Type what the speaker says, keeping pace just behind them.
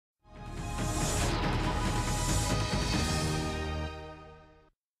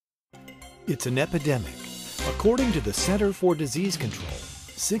It's an epidemic. According to the Center for Disease Control,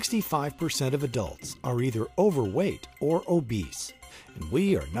 65% of adults are either overweight or obese. And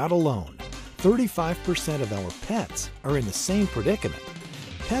we are not alone. 35% of our pets are in the same predicament.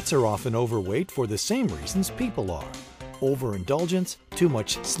 Pets are often overweight for the same reasons people are: overindulgence, too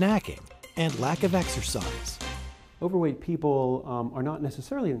much snacking, and lack of exercise. Overweight people are not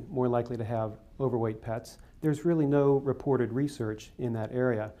necessarily more likely to have overweight pets. There's really no reported research in that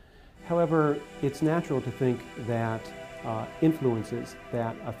area. However, it's natural to think that influences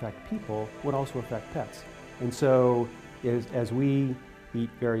that affect people would also affect pets. And so as we eat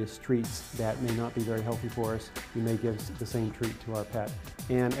various treats that may not be very healthy for us, we may give the same treat to our pet.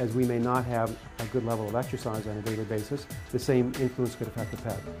 And as we may not have a good level of exercise on a daily basis, the same influence could affect the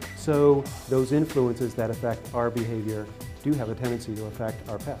pet. So those influences that affect our behavior do have a tendency to affect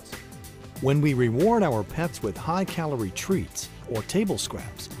our pets. When we reward our pets with high-calorie treats or table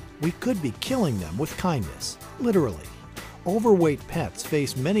scraps, we could be killing them with kindness, literally. Overweight pets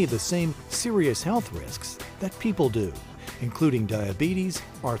face many of the same serious health risks that people do, including diabetes,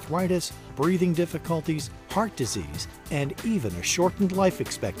 arthritis, breathing difficulties, heart disease, and even a shortened life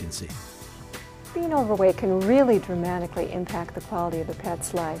expectancy. Being overweight can really dramatically impact the quality of the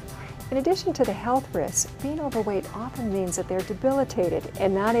pet's life. In addition to the health risks, being overweight often means that they're debilitated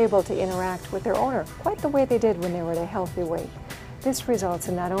and not able to interact with their owner quite the way they did when they were at a healthy weight. This results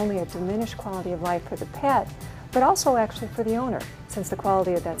in not only a diminished quality of life for the pet, but also actually for the owner, since the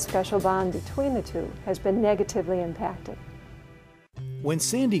quality of that special bond between the two has been negatively impacted. When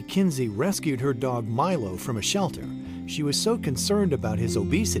Sandy Kinsey rescued her dog Milo from a shelter, she was so concerned about his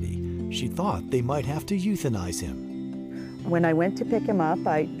obesity, she thought they might have to euthanize him. When I went to pick him up,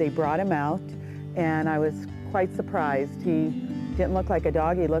 they brought him out, and I was quite surprised. He didn't look like a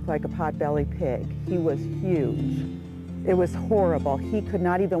dog, he looked like a pot-bellied pig. He was huge. It was horrible. He could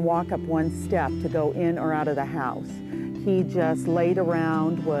not even walk up one step to go in or out of the house. He just laid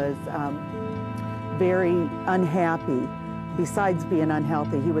around, was very unhappy. Besides being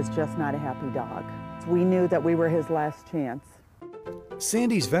unhealthy, he was just not a happy dog. We knew that we were his last chance.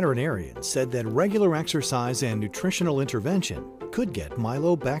 Sandy's veterinarian said that regular exercise and nutritional intervention could get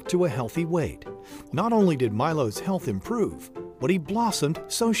Milo back to a healthy weight. Not only did Milo's health improve, but he blossomed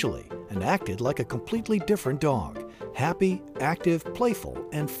socially and acted like a completely different dog, happy, active, playful,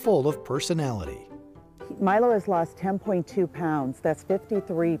 and full of personality. Milo has lost 10.2 pounds. That's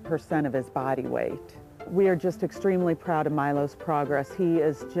 53% of his body weight. We are just extremely proud of Milo's progress. He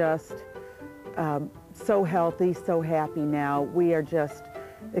is just so healthy, so happy now. We are just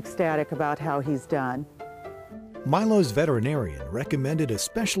ecstatic about how he's done. Milo's veterinarian recommended a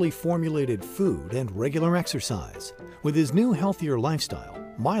specially formulated food and regular exercise. With his new healthier lifestyle,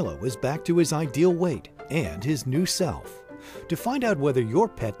 Milo is back to his ideal weight and his new self. To find out whether your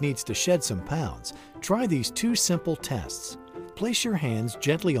pet needs to shed some pounds, try these two simple tests. Place your hands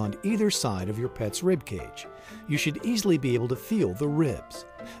gently on either side of your pet's rib cage. You should easily be able to feel the ribs.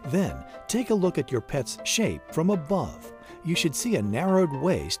 Then, take a look at your pet's shape from above. You should see a narrowed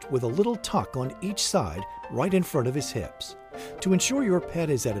waist with a little tuck on each side right in front of his hips. To ensure your pet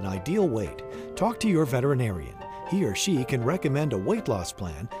is at an ideal weight, talk to your veterinarian. He or she can recommend a weight loss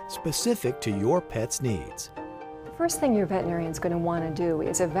plan specific to your pet's needs. The first thing your veterinarian is going to want to do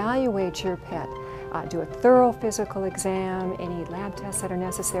is evaluate your pet. Do a thorough physical exam, any lab tests that are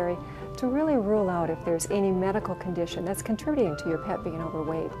necessary to really rule out if there's any medical condition that's contributing to your pet being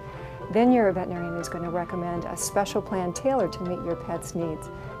overweight. Then your veterinarian is going to recommend a special plan tailored to meet your pet's needs.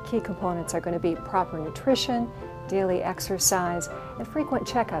 Key components are going to be proper nutrition, daily exercise, and frequent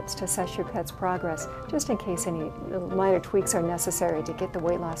checkups to assess your pet's progress, just in case any minor tweaks are necessary to get the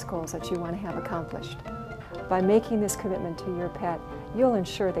weight loss goals that you want to have accomplished. By making this commitment to your pet, you'll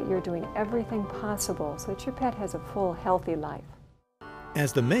ensure that you're doing everything possible so that your pet has a full, healthy life.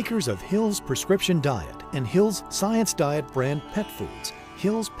 As the makers of Hill's Prescription Diet and Hill's Science Diet brand pet foods,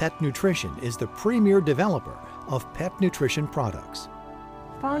 Hill's Pet Nutrition is the premier developer of pet nutrition products.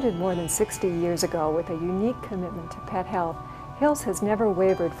 Founded more than 60 years ago with a unique commitment to pet health, Hill's has never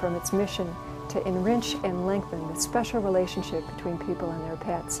wavered from its mission to enrich and lengthen the special relationship between people and their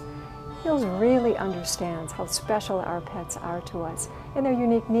pets. Hill's really understands how special our pets are to us and their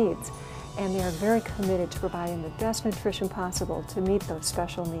unique needs, and they are very committed to providing the best nutrition possible to meet those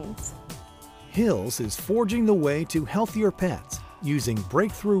special needs. Hill's is forging the way to healthier pets using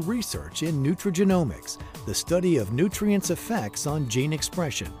breakthrough research in nutrigenomics, the study of nutrients' effects on gene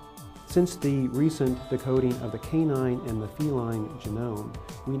expression. Since the recent decoding of the canine and the feline genome,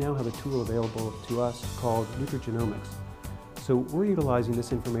 we now have a tool available to us called nutrigenomics. So we're utilizing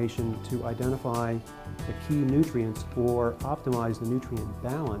this information to identify the key nutrients or optimize the nutrient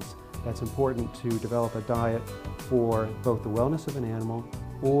balance that's important to develop a diet for both the wellness of an animal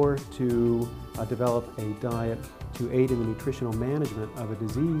or to develop a diet to aid in the nutritional management of a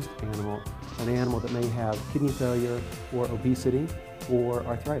diseased animal, an animal that may have kidney failure or obesity or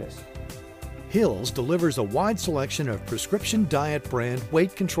arthritis. Hills delivers a wide selection of Prescription Diet brand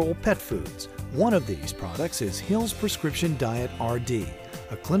weight control pet foods. One of these products is Hills Prescription Diet RD,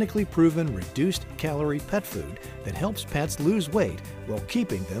 a clinically proven reduced calorie pet food that helps pets lose weight while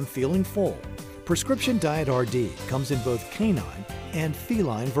keeping them feeling full. Prescription Diet RD comes in both canine and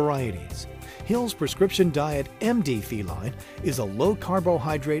feline varieties. Hills Prescription Diet MD Feline is a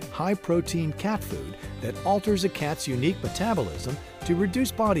low-carbohydrate, high-protein cat food that alters a cat's unique metabolism to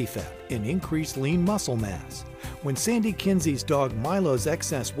reduce body fat and increase lean muscle mass. When Sandy Kinsey's dog Milo's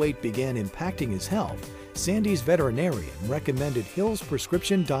excess weight began impacting his health, Sandy's veterinarian recommended Hills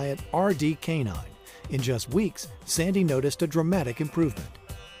Prescription Diet RD Canine. In just weeks, Sandy noticed a dramatic improvement.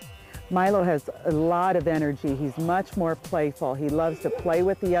 Milo has a lot of energy. He's much more playful. He loves to play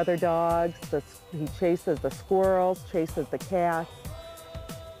with the other dogs. He chases the squirrels, chases the cats.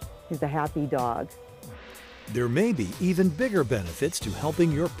 He's a happy dog. There may be even bigger benefits to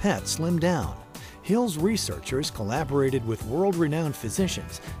helping your pet slim down. Hills researchers collaborated with world-renowned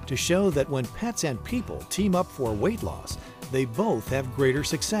physicians to show that when pets and people team up for weight loss, they both have greater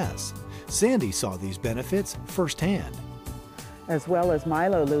success. Sandy saw these benefits firsthand. As well as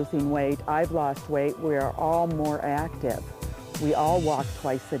Milo losing weight, I've lost weight. We are all more active. We all walk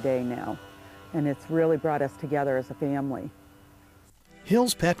twice a day now, and it's really brought us together as a family.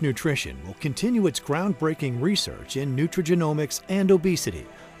 Hills Pet Nutrition will continue its groundbreaking research in nutrigenomics and obesity,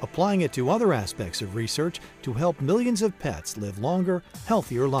 applying it to other aspects of research to help millions of pets live longer,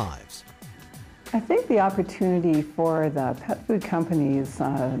 healthier lives. I think the opportunity for the pet food companies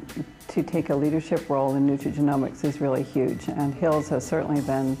to take a leadership role in nutrigenomics is really huge, and Hills has certainly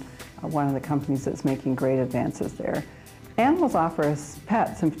been one of the companies that's making great advances there. Animals offer us,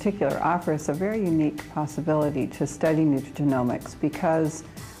 pets in particular, offer us a very unique possibility to study nutrigenomics because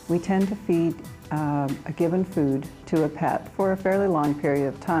we tend to feed a given food to a pet for a fairly long period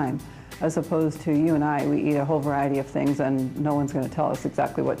of time, as opposed to you and I, we eat a whole variety of things and no one's going to tell us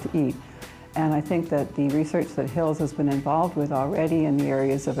exactly what to eat. And I think that the research that Hills has been involved with already in the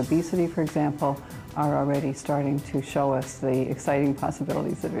areas of obesity, for example, are already starting to show us the exciting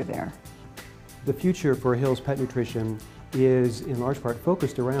possibilities that are there. The future for Hills Pet Nutrition is in large part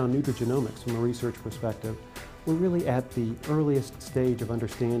focused around nutrigenomics from a research perspective. We're really at the earliest stage of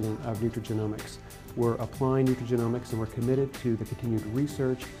understanding of nutrigenomics. We're applying nutrigenomics and we're committed to the continued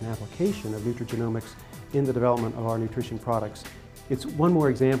research and application of nutrigenomics in the development of our nutrition products. It's one more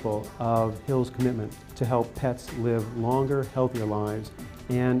example of Hills' commitment to help pets live longer, healthier lives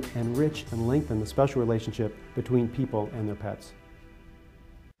and enrich and lengthen the special relationship between people and their pets.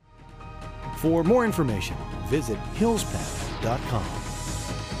 For more information, visit hillspet.com.